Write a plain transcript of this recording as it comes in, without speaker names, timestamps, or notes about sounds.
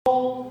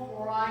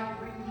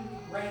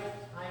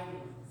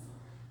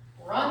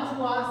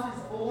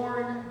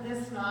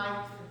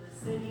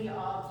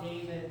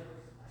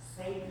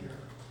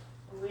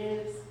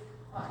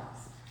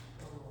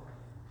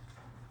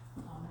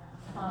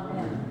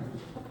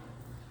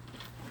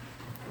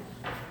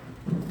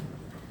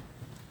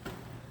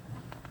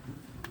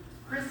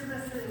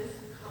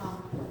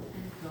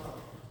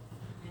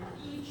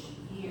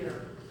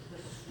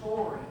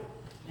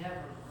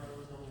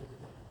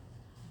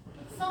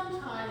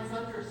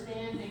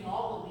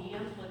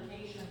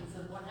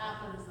what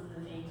happens in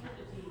the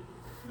Nativity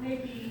may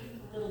be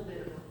a little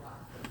bit of a run.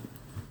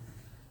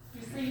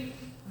 You see,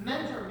 a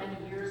mentor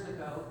many years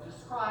ago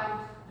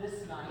described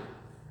this night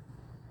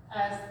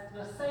as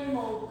the same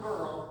old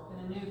girl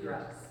in a new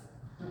dress.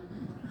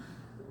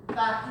 The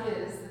fact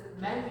is that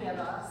many of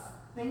us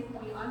think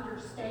we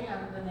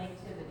understand the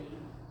Nativity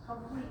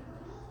completely.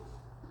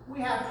 We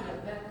have the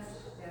events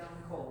down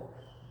cold.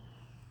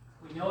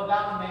 We know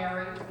about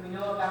Mary. We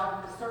know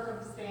about the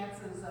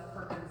circumstances of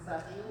her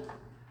conception.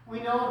 We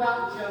know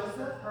about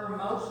Joseph, her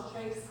most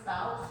chaste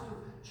spouse, who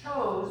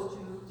chose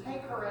to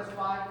take her as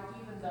wife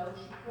even though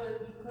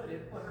he could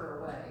have put her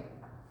away.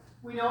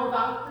 We know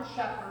about the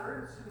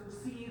shepherds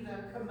who see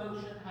the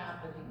commotion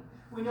happening.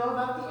 We know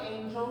about the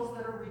angels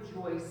that are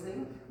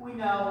rejoicing. We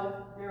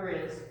know there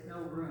is no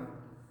room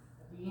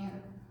at the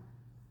inn.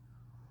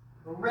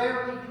 But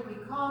rarely do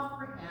we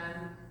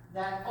comprehend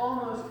that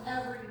almost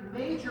every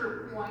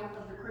major point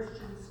of the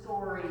Christian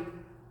story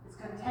is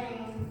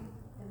contained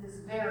in this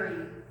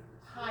very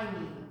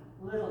tiny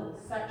little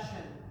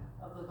section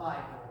of the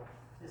Bible,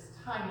 this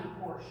tiny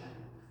portion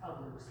of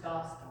Luke's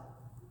Gospel.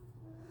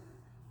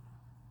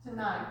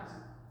 Tonight,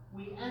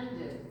 we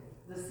ended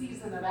the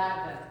season of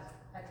Advent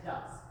at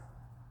dusk,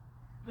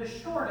 the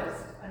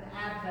shortest an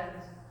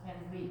Advent can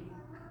be.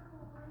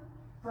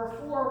 For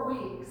 4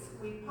 weeks,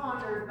 we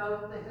pondered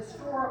both the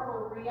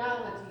historical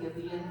reality of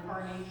the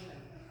Incarnation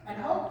and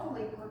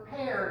hopefully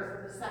prepared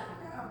for the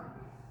second coming.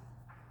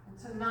 And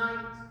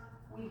tonight,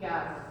 we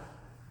gather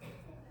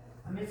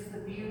amidst the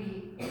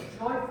beauty of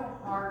joyful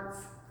hearts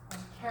and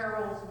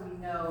carols we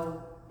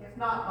know, if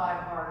not by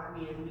heart,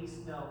 we at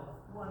least know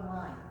one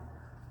line.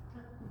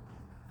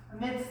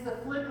 Amidst the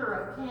flicker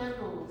of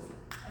candles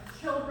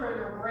and children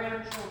or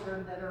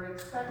grandchildren that are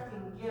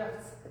expecting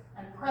gifts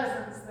and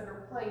presents that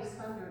are placed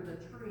under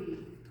the tree,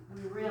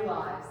 we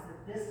realize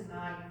that this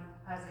night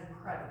has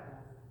incredible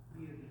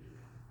beauty.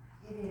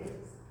 It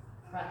is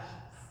precious.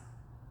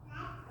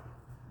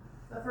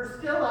 But for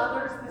still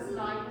others, this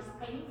night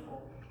is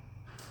painful.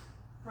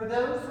 For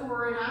those who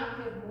are in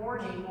active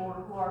mourning or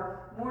who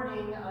are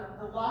mourning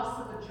the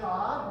loss of a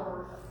job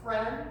or a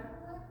friend,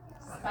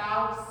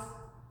 spouse,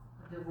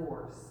 a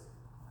divorce,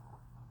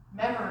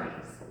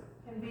 memories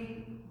can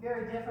be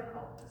very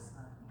difficult this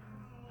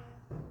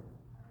night.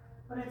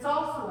 But it's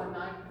also a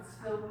night that's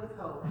filled with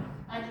hope.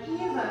 And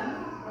even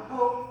the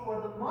hope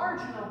for the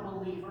marginal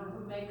believer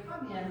who may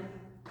come in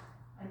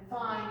and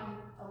find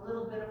a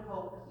little bit of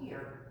hope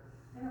here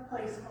in a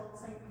place called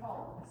St.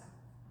 Paul's.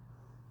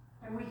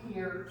 And we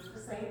hear the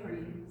same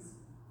readings,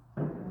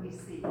 and we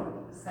see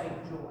the same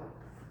joy.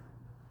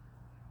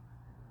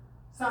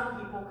 Some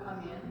people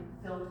come in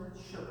filled with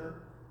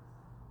sugar.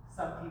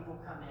 Some people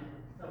come in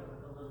filled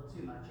with a little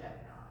too much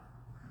eggnog.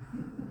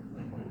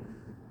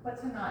 But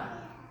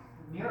tonight,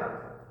 the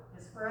miracle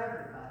is for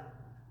everybody,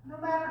 no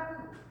matter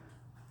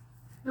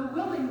who. The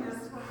willingness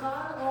for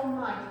God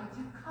Almighty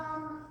to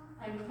come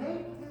and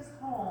make his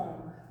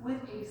home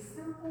with a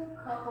simple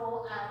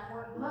couple at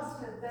what must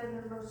have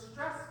been the most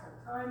stressful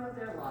time of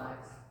their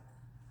lives.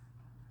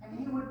 And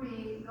he would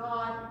be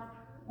God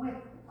with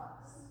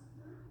us.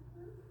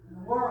 The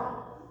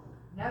world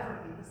would never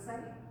be the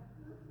same.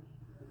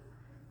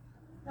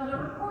 Now, the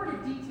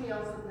recorded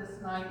details of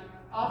this night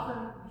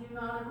often do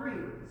not agree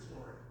with the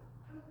story.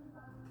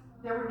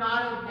 There would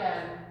not have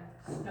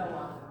been snow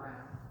on the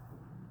ground.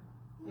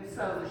 If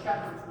so, the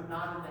shepherds would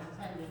not have been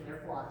tending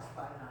their flocks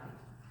by night.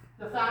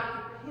 The fact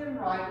that the hymn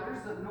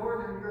writers of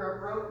Northern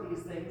Europe wrote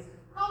these things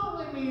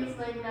probably means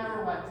they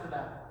never went to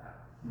Bethlehem.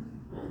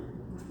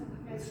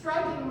 It's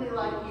strikingly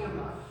like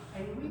Yuma,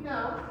 and we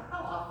know how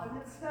often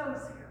it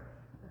snows here.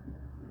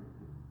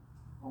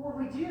 But what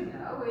we do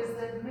know is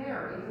that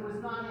Mary, who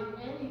was not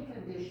in any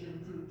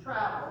condition to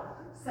travel,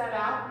 set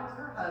out with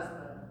her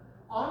husband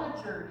on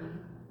a journey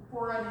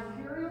for an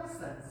imperial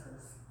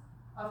census,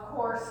 of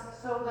course,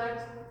 so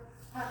that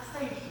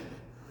taxation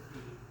would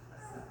be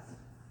assessed.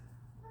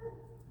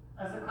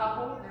 As a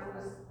couple, there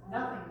was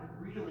nothing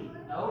really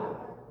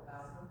notable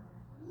about them.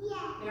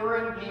 They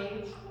were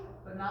engaged,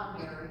 but not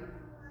married.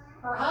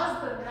 Her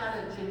husband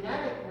had a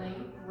genetic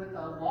link with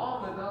a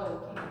long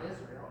ago king of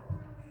Israel.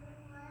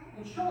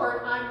 In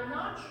short, I'm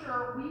not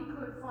sure we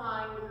could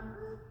find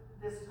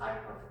this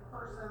type of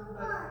person,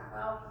 but,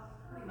 well,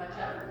 pretty much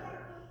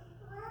everywhere.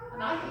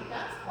 And I think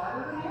that's part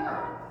of the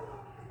miracle.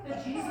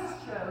 That Jesus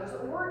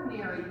chose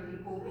ordinary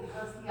people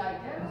because he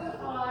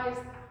identifies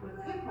with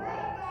people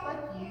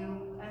like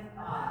you and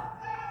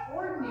I.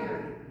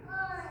 Ordinary people.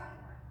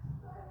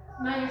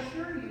 And I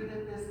assure you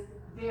that this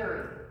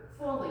very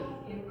fully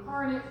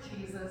incarnate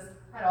Jesus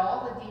had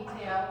all the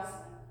details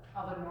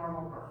of a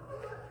normal birth.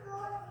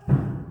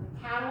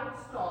 The cattle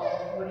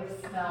stall would have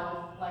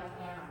smelled like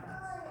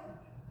animals.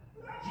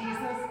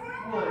 Jesus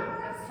would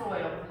have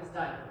soiled his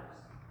diapers.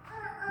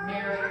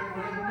 Mary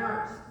would have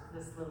nursed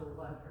this little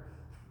wonder.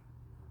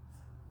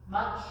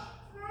 Much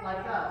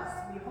like us,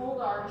 we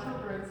hold our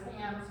children's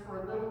hands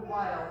for a little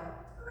while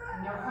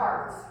and their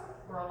hearts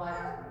for a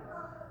lifetime.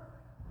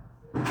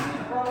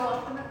 grow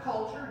up in a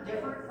culture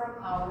different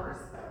from ours.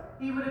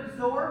 He would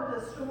absorb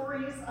the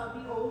stories of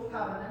the Old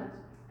Covenant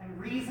and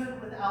reason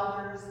with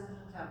elders in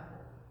the temple.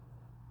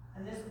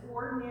 And this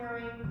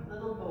ordinary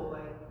little boy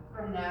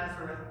from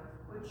Nazareth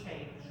would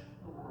change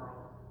the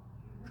world.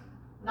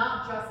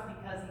 Not just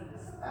because he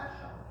was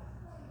special,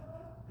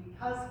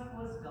 because he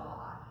was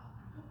God.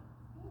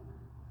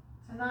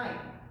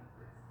 Tonight,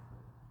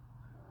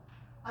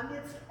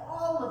 amidst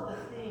all of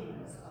the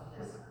things of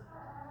this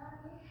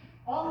life,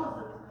 all of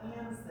the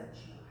plans that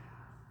you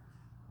have,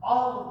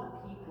 all of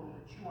the people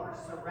that you are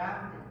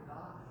surrounded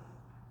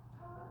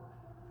by,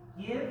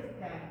 give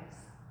thanks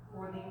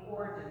for the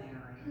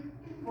ordinary,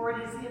 for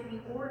it is in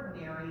the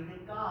ordinary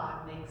that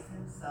God makes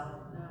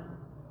himself known.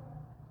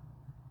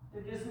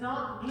 There does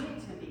not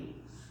need to be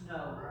snow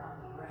on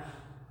the ground.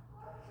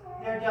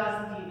 There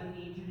doesn't even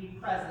need to be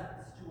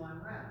presents to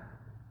unwrap.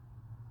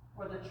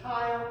 For the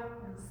child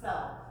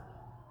himself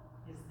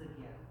is the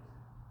gift.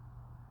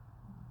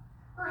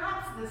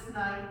 Perhaps this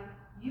night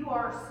you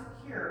are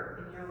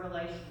secure in your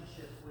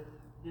relationship with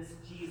this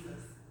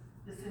Jesus,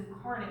 this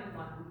incarnate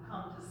one who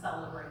come to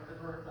celebrate the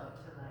birth of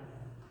tonight.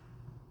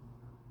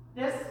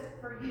 This,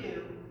 for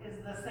you,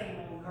 is the same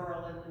old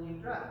girl in the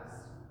new dress.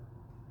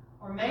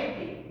 Or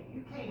maybe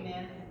you came in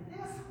and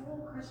this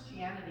whole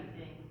Christianity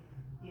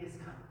thing is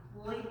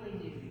completely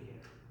new to you.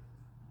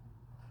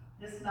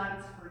 This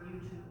night's for you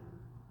too.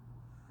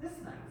 This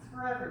night's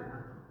for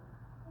everyone.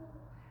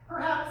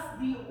 Perhaps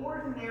the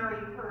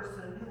ordinary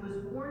person who was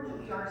born to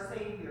be our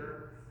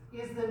Savior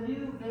is the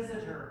new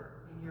visitor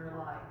in your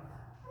life,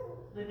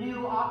 the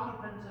new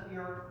occupant of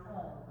your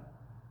home,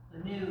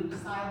 the new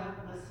silent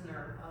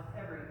listener of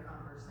every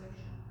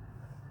conversation.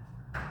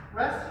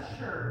 Rest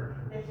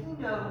assured that he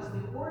knows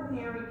the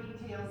ordinary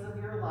details of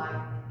your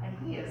life, and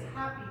he is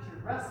happy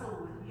to wrestle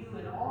with you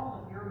in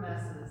all of your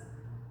messes,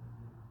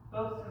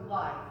 both through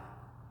life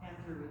and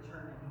through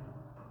eternity.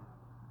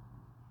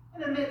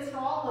 And amidst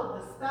all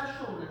of the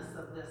specialness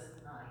of this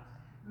night,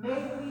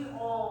 may we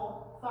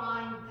all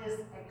find this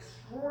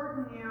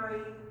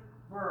extraordinary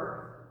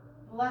birth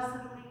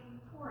blessedly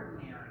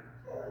ordinary.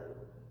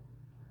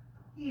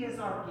 He is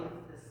our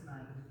gift this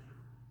night.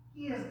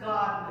 He is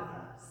God with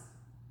us,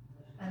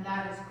 and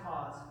that is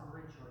cause for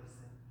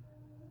rejoicing.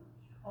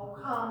 Oh,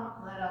 come,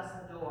 let us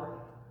adore